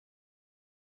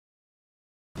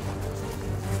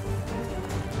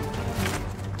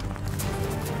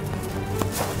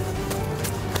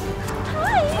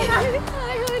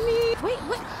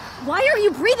Why are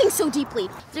you breathing so deeply?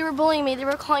 They were bullying me. They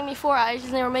were calling me 4 eyes,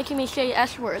 and they were making me say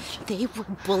S words. They were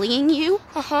bullying you?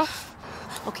 Uh-huh.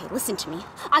 Okay, listen to me.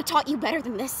 I taught you better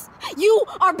than this. You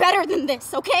are better than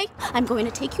this, okay? I'm going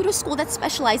to take you to a school that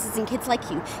specializes in kids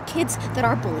like you. Kids that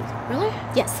are bullied. Really?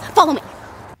 Yes, follow me.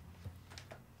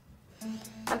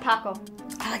 I'm Paco.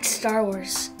 I like Star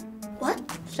Wars. What?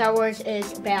 Star Wars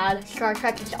is bad. Star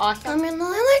Trek is awesome. I mean,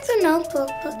 I like The Notebook,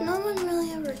 but no one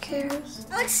really ever cares.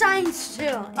 I like science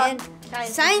too, and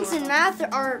science and math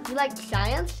are... You like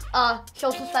science?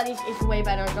 Social studies is way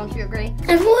better, don't you agree?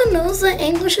 Everyone knows that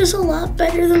English is a lot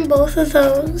better than both of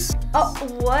those. Oh,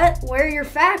 what? Where are your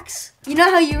facts? You know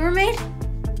how you were made?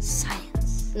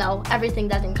 Science. No, everything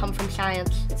doesn't come from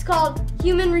science. It's called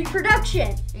human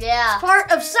reproduction. Yeah.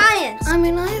 Part of science. I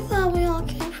mean, I thought we all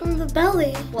came from the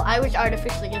belly. Well, I was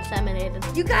artificially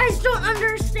inseminated. You guys don't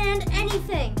understand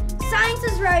anything. Science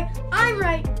is right, I'm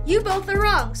right, you both are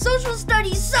wrong. Social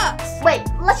studies sucks. Wait,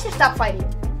 let's just stop fighting.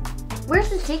 Where's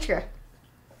the teacher?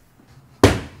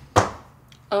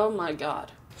 Oh my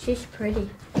God. She's pretty.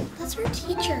 That's our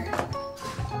teacher.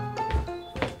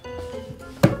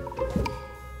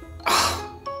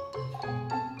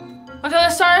 Okay,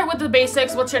 let's start with the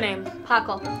basics. What's your name?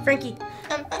 Paco. Frankie.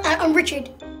 I'm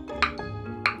Richard.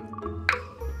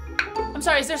 I'm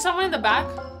sorry, is there someone in the back?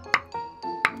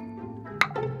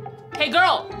 Hey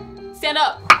girl, stand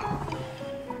up.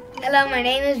 Hello, my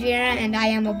name is Vera, and I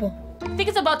am a bull. I think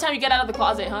it's about time you get out of the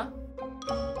closet, huh?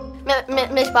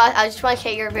 Miss Boss, I just want to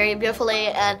say you're very beautiful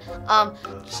lady, and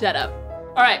Shut up.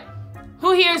 All right,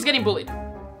 who here is getting bullied?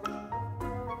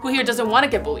 Who here doesn't want to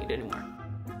get bullied anymore?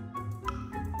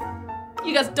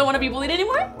 You guys don't want to be bullied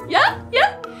anymore? Yeah?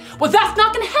 Yeah? Well, that's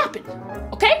not gonna happen,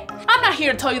 okay? I'm not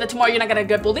here to tell you that tomorrow you're not gonna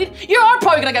get bullied. You are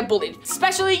probably gonna get bullied.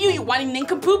 Especially you whining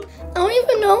nincompoop. I don't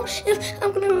even know if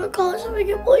I'm gonna go to college if I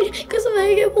get bullied, because if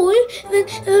I get bullied, then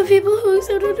the people who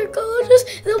accept other colleges,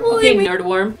 they'll bully Okay, me.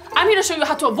 nerdworm. I'm here to show you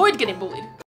how to avoid getting bullied.